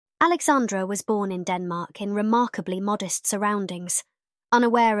Alexandra was born in Denmark in remarkably modest surroundings,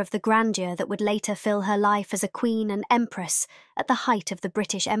 unaware of the grandeur that would later fill her life as a queen and empress at the height of the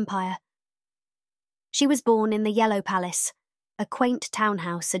British Empire. She was born in the Yellow Palace, a quaint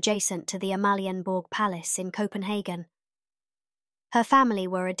townhouse adjacent to the Amalienborg Palace in Copenhagen. Her family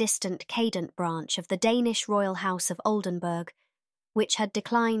were a distant cadent branch of the Danish royal house of Oldenburg, which had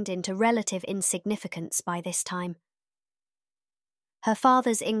declined into relative insignificance by this time. Her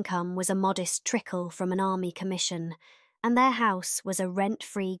father's income was a modest trickle from an army commission, and their house was a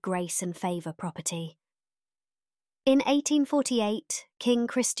rent-free grace and favour property. In 1848, King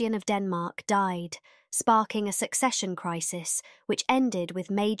Christian of Denmark died, sparking a succession crisis which ended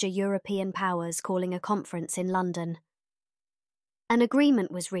with major European powers calling a conference in London. An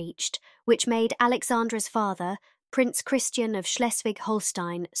agreement was reached which made Alexandra's father, Prince Christian of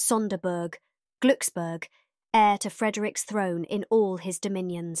Schleswig-Holstein, Sonderburg, Glücksburg, heir to Frederick's throne in all his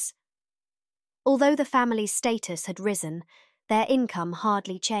dominions. Although the family's status had risen, their income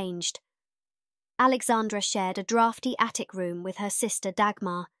hardly changed. Alexandra shared a draughty attic room with her sister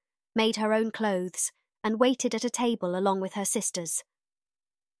Dagmar, made her own clothes, and waited at a table along with her sisters.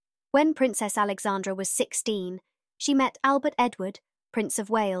 When Princess Alexandra was 16, she met Albert Edward, Prince of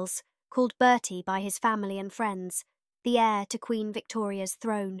Wales, called Bertie by his family and friends, the heir to Queen Victoria's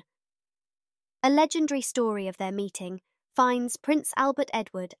throne. A legendary story of their meeting finds Prince Albert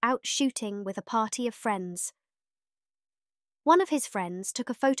Edward out shooting with a party of friends. One of his friends took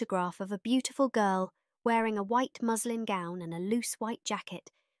a photograph of a beautiful girl wearing a white muslin gown and a loose white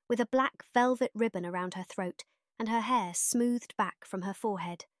jacket with a black velvet ribbon around her throat and her hair smoothed back from her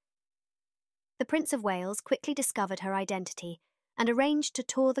forehead. The Prince of Wales quickly discovered her identity and arranged to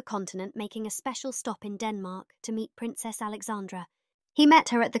tour the continent, making a special stop in Denmark to meet Princess Alexandra. He met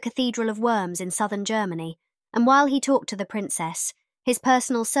her at the Cathedral of Worms in southern Germany, and while he talked to the princess, his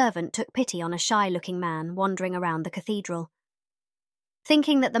personal servant took pity on a shy-looking man wandering around the cathedral.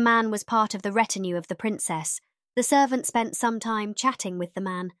 Thinking that the man was part of the retinue of the princess, the servant spent some time chatting with the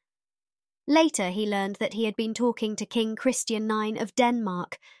man. Later he learned that he had been talking to King Christian IX of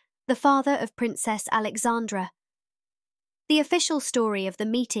Denmark, the father of Princess Alexandra. The official story of the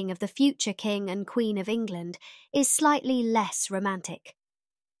meeting of the future King and Queen of England is slightly less romantic.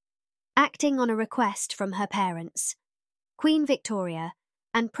 Acting on a request from her parents, Queen Victoria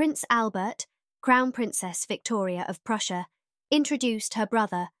and Prince Albert, Crown Princess Victoria of Prussia, introduced her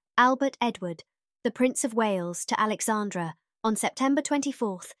brother, Albert Edward, the Prince of Wales, to Alexandra on September 24,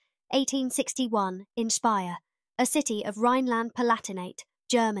 1861, in Speyer, a city of Rhineland-Palatinate,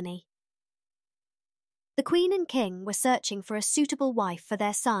 Germany. The Queen and King were searching for a suitable wife for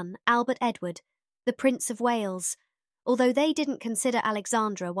their son, Albert Edward, the Prince of Wales, although they didn't consider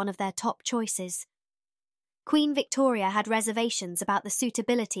Alexandra one of their top choices. Queen Victoria had reservations about the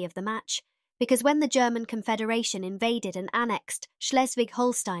suitability of the match, because when the German Confederation invaded and annexed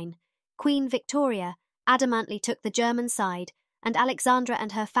Schleswig-Holstein, Queen Victoria adamantly took the German side, and Alexandra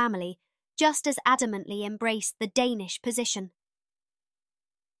and her family just as adamantly embraced the Danish position.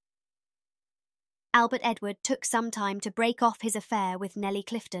 Albert Edward took some time to break off his affair with Nellie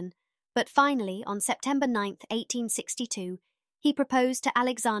Clifton, but finally, on September 9, 1862, he proposed to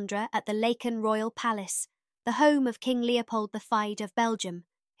Alexandra at the Laeken Royal Palace, the home of King Leopold V of Belgium,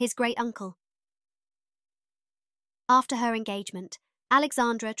 his great-uncle. After her engagement,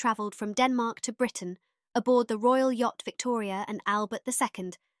 Alexandra travelled from Denmark to Britain aboard the royal yacht Victoria and Albert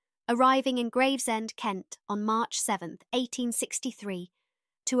II, arriving in Gravesend, Kent on March 7, 1863,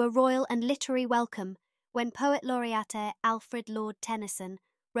 to a royal and literary welcome when Poet Laureate Alfred Lord Tennyson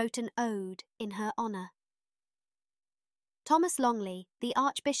wrote an ode in her honour. Thomas Longley, the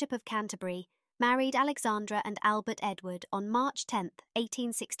Archbishop of Canterbury, married Alexandra and Albert Edward on March 10,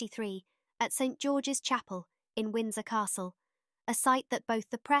 1863, at St George's Chapel in Windsor Castle, a site that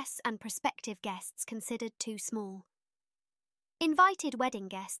both the press and prospective guests considered too small. Invited wedding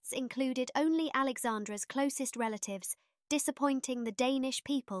guests included only Alexandra's closest relatives, disappointing the Danish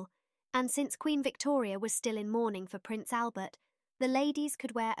people, and since Queen Victoria was still in mourning for Prince Albert, the ladies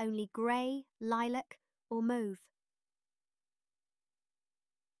could wear only grey, lilac, or mauve.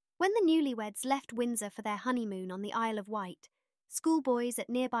 When the newlyweds left Windsor for their honeymoon on the Isle of Wight, schoolboys at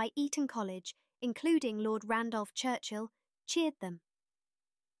nearby Eton College, including Lord Randolph Churchill, cheered them.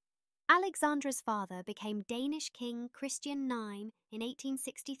 Alexandra's father became Danish King Christian IX in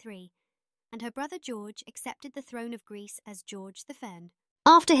 1863, and her brother George accepted the throne of Greece as George III.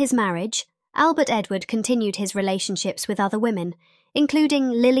 After his marriage, Albert Edward continued his relationships with other women, including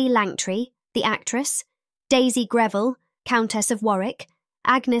Lily Langtry, the actress, Daisy Greville, Countess of Warwick,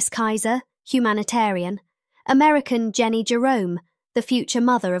 Agnes Kaiser, humanitarian, American Jenny Jerome, the future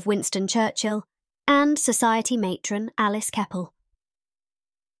mother of Winston Churchill, and society matron Alice Keppel.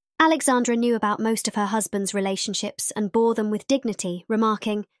 Alexandra knew about most of her husband's relationships and bore them with dignity,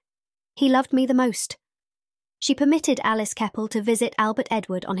 remarking, "He loved me the most." She permitted Alice Keppel to visit Albert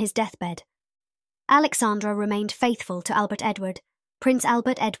Edward on his deathbed. Alexandra remained faithful to Albert Edward. Prince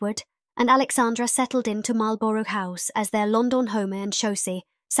Albert Edward and Alexandra settled into Marlborough House as their London home and Chaussee,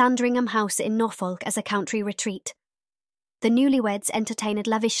 Sandringham House in Norfolk as a country retreat. The newlyweds entertained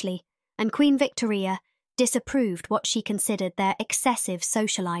lavishly, and Queen Victoria disapproved what she considered their excessive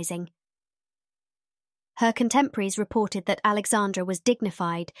socialising. Her contemporaries reported that Alexandra was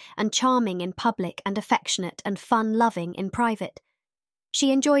dignified and charming in public and affectionate and fun-loving in private.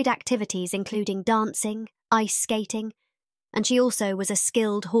 She enjoyed activities including dancing, ice skating, and she also was a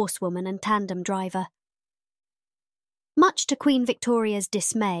skilled horsewoman and tandem driver. Much to Queen Victoria's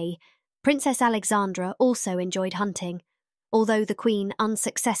dismay, Princess Alexandra also enjoyed hunting, although the Queen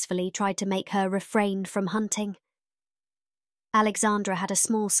unsuccessfully tried to make her refrain from hunting. Alexandra had a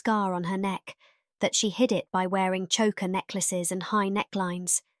small scar on her neck that she hid it by wearing choker necklaces and high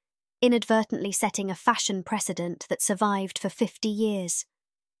necklines, inadvertently setting a fashion precedent that survived for 50 years.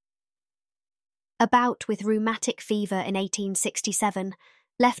 A bout with rheumatic fever in 1867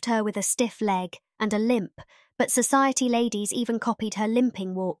 left her with a stiff leg and a limp, but society ladies even copied her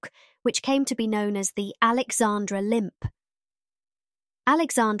limping walk, which came to be known as the Alexandra limp.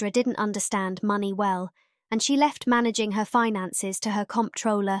 Alexandra didn't understand money well, and she left managing her finances to her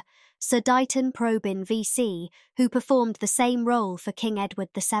comptroller, Sir Dighton Probyn VC, who performed the same role for King Edward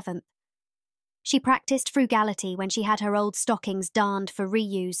VII. She practised frugality when she had her old stockings darned for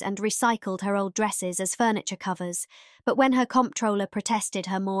reuse and recycled her old dresses as furniture covers, but when her comptroller protested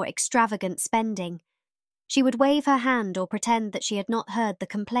her more extravagant spending, she would wave her hand or pretend that she had not heard the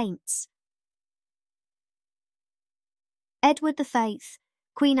complaints. Edward VIII,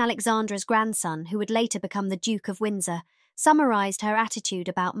 Queen Alexandra's grandson, who would later become the Duke of Windsor, summarised her attitude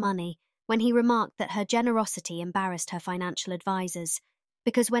about money when he remarked that her generosity embarrassed her financial advisers,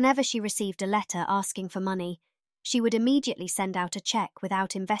 because whenever she received a letter asking for money, she would immediately send out a cheque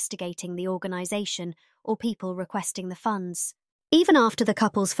without investigating the organisation or people requesting the funds. Even after the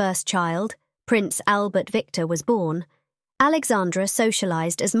couple's first child, Prince Albert Victor, was born, Alexandra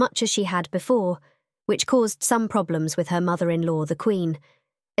socialised as much as she had before, which caused some problems with her mother-in-law, the Queen,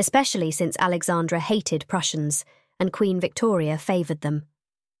 especially since Alexandra hated Prussians and Queen Victoria favoured them.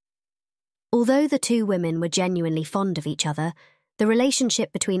 Although the two women were genuinely fond of each other, the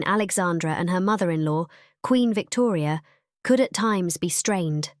relationship between Alexandra and her mother-in-law, Queen Victoria, could at times be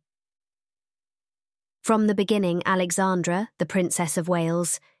strained. From the beginning, Alexandra, the Princess of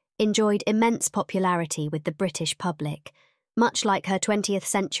Wales, enjoyed immense popularity with the British public, much like her 20th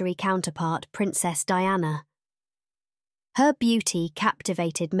century counterpart, Princess Diana. Her beauty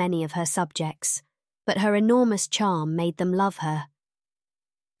captivated many of her subjects, but her enormous charm made them love her.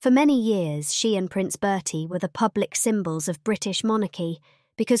 For many years, she and Prince Bertie were the public symbols of British monarchy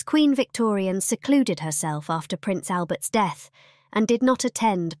because Queen Victoria secluded herself after Prince Albert's death and did not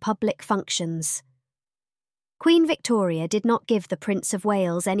attend public functions. Queen Victoria did not give the Prince of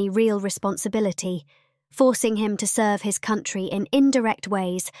Wales any real responsibility, forcing him to serve his country in indirect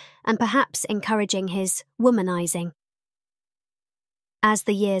ways and perhaps encouraging his womanising. As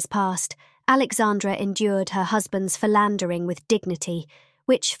the years passed, Alexandra endured her husband's philandering with dignity,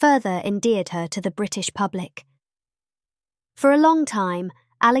 which further endeared her to the British public. For a long time,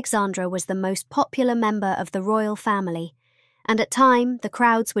 Alexandra was the most popular member of the royal family, and at times the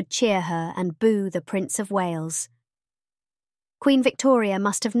crowds would cheer her and boo the Prince of Wales. Queen Victoria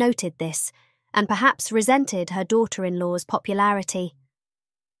must have noted this, and perhaps resented her daughter-in-law's popularity.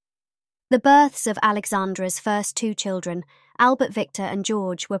 The births of Alexandra's first two children, Albert Victor and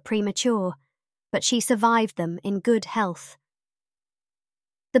George, were premature, but she survived them in good health.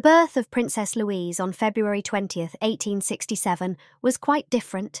 The birth of Princess Louise on February 20th, 1867, was quite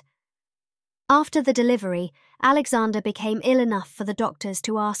different. After the delivery, Alexandra became ill enough for the doctors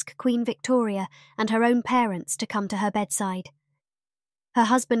to ask Queen Victoria and her own parents to come to her bedside. Her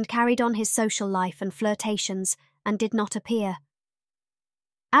husband carried on his social life and flirtations and did not appear.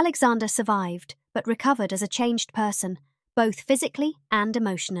 Alexandra survived, but recovered as a changed person, both physically and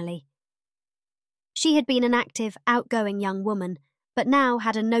emotionally. She had been an active, outgoing young woman, but now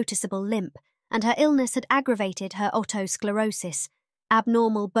had a noticeable limp, and her illness had aggravated her otosclerosis,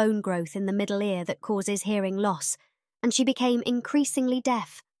 abnormal bone growth in the middle ear that causes hearing loss, and she became increasingly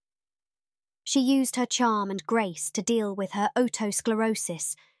deaf. She used her charm and grace to deal with her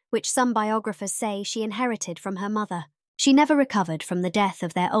otosclerosis, which some biographers say she inherited from her mother. She never recovered from the death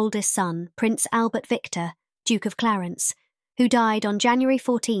of their oldest son, Prince Albert Victor, Duke of Clarence, who died on January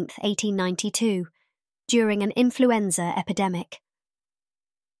 14, 1892, during an influenza epidemic.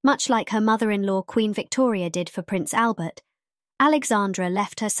 Much like her mother-in-law Queen Victoria did for Prince Albert, Alexandra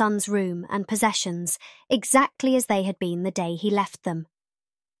left her son's room and possessions exactly as they had been the day he left them.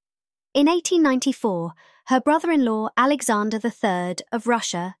 In 1894, her brother-in-law Alexander III of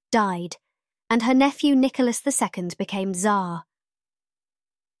Russia died, and her nephew Nicholas II became Tsar.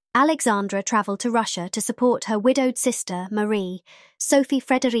 Alexandra travelled to Russia to support her widowed sister Marie, Sophie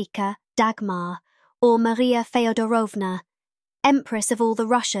Frederica Dagmar, or Maria Feodorovna, Empress of all the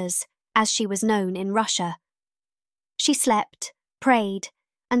Russias, as she was known in Russia. She slept, prayed,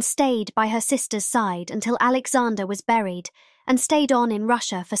 and stayed by her sister's side until Alexander was buried, and stayed on in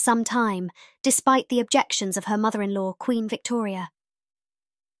Russia for some time, despite the objections of her mother-in-law Queen Victoria.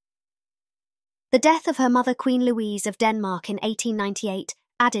 The death of her mother Queen Louise of Denmark in 1898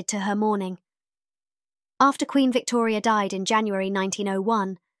 added to her mourning. After Queen Victoria died in January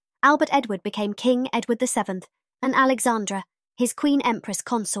 1901, Albert Edward became King Edward VII, and Alexandra, his Queen Empress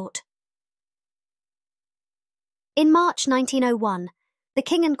consort. In March 1901, the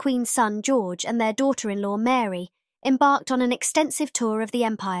King and Queen's son George and their daughter-in-law Mary embarked on an extensive tour of the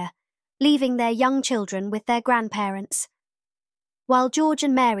empire, leaving their young children with their grandparents. While George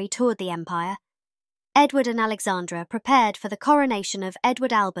and Mary toured the empire, Edward and Alexandra prepared for the coronation of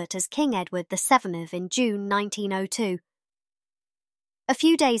Edward Albert as King Edward VII in June 1902. A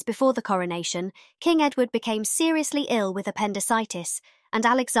few days before the coronation, King Edward became seriously ill with appendicitis, and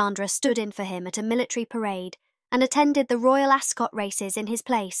Alexandra stood in for him at a military parade and attended the Royal Ascot races in his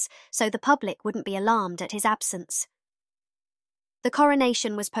place so the public wouldn't be alarmed at his absence. The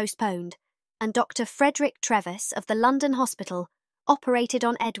coronation was postponed, and Dr. Frederick Trevis of the London Hospital operated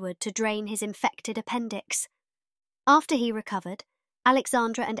on Edward to drain his infected appendix. After he recovered,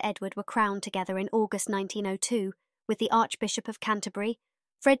 Alexandra and Edward were crowned together in August 1902, with the Archbishop of Canterbury,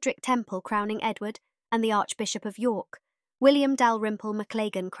 Frederick Temple crowning Edward, and the Archbishop of York, William Dalrymple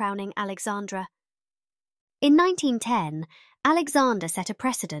Maclagan crowning Alexandra. In 1910, Alexandra set a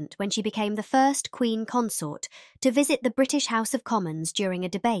precedent when she became the first Queen Consort to visit the British House of Commons during a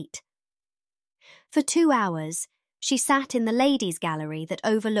debate. For 2 hours, she sat in the Ladies' Gallery that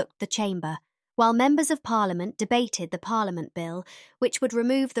overlooked the chamber, while members of Parliament debated the Parliament Bill, which would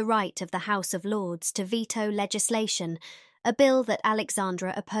remove the right of the House of Lords to veto legislation, a bill that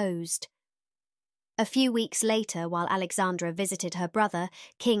Alexandra opposed. A few weeks later, while Alexandra visited her brother,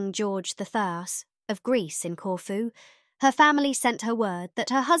 King George III of Greece in Corfu, her family sent her word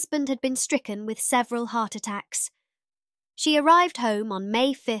that her husband had been stricken with several heart attacks. She arrived home on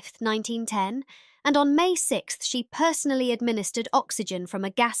May 5, 1910, and on May 6 she personally administered oxygen from a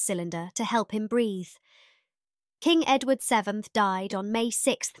gas cylinder to help him breathe. King Edward VII died on May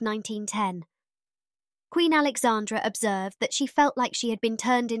 6, 1910. Queen Alexandra observed that she felt like she had been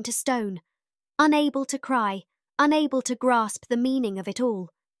turned into stone, unable to cry, unable to grasp the meaning of it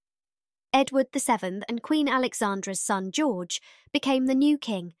all. Edward VII and Queen Alexandra's son George became the new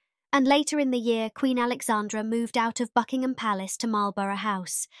king, and later in the year Queen Alexandra moved out of Buckingham Palace to Marlborough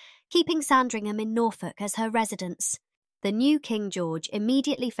House, keeping Sandringham in Norfolk as her residence. The new King George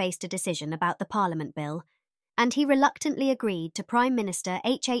immediately faced a decision about the Parliament Bill, and he reluctantly agreed to Prime Minister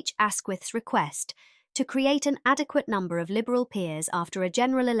H. Asquith's request to create an adequate number of Liberal peers after a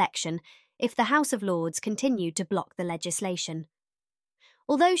general election if the House of Lords continued to block the legislation.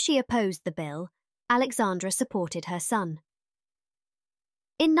 Although she opposed the bill, Alexandra supported her son.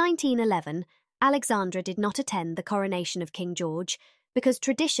 In 1911, Alexandra did not attend the coronation of King George because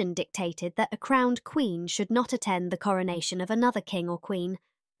tradition dictated that a crowned queen should not attend the coronation of another king or queen,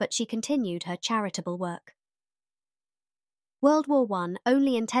 but she continued her charitable work. World War I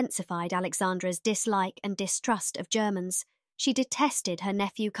only intensified Alexandra's dislike and distrust of Germans. She detested her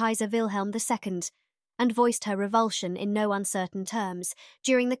nephew Kaiser Wilhelm II and voiced her revulsion in no uncertain terms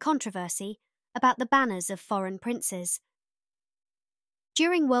during the controversy about the banners of foreign princes.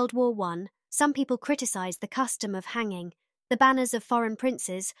 During World War I, some people criticised the custom of hanging the banners of foreign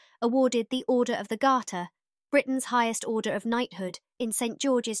princes awarded the Order of the Garter, Britain's highest order of knighthood, in St.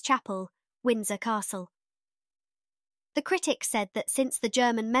 George's Chapel, Windsor Castle. The critics said that since the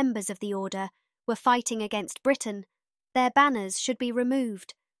German members of the order were fighting against Britain, their banners should be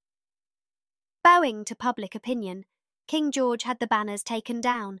removed. Bowing to public opinion, King George had the banners taken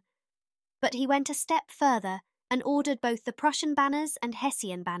down, but he went a step further and ordered both the Prussian banners and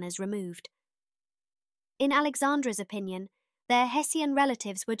Hessian banners removed. In Alexandra's opinion, their Hessian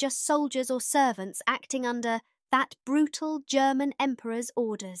relatives were just soldiers or servants acting under that brutal German emperor's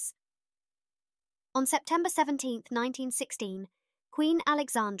orders. On September 17, 1916, Queen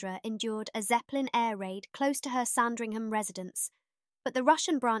Alexandra endured a Zeppelin air raid close to her Sandringham residence, but the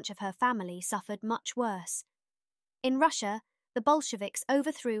Russian branch of her family suffered much worse. In Russia, the Bolsheviks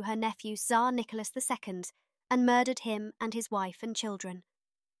overthrew her nephew Tsar Nicholas II and murdered him and his wife and children.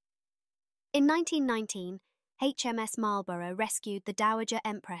 In 1919, HMS Marlborough rescued the Dowager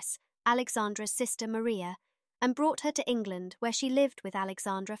Empress, Alexandra's sister Maria, and brought her to England, where she lived with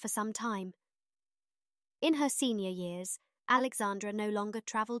Alexandra for some time. In her senior years, Alexandra no longer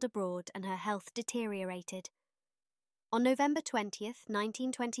travelled abroad and her health deteriorated. On November 20th,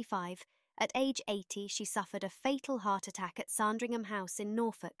 1925, at age 80, she suffered a fatal heart attack at Sandringham House in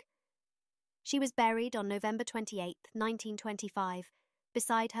Norfolk. She was buried on November 28, 1925,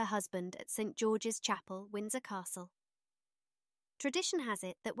 beside her husband at St. George's Chapel, Windsor Castle. Tradition has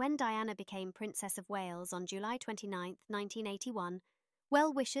it that when Diana became Princess of Wales on July 29, 1981,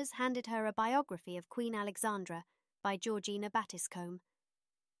 well-wishers handed her a biography of Queen Alexandra by Georgina Battiscombe.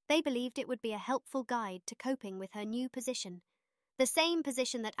 They believed it would be a helpful guide to coping with her new position, the same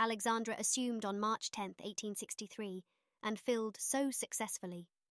position that Alexandra assumed on March 10, 1863, and filled so successfully.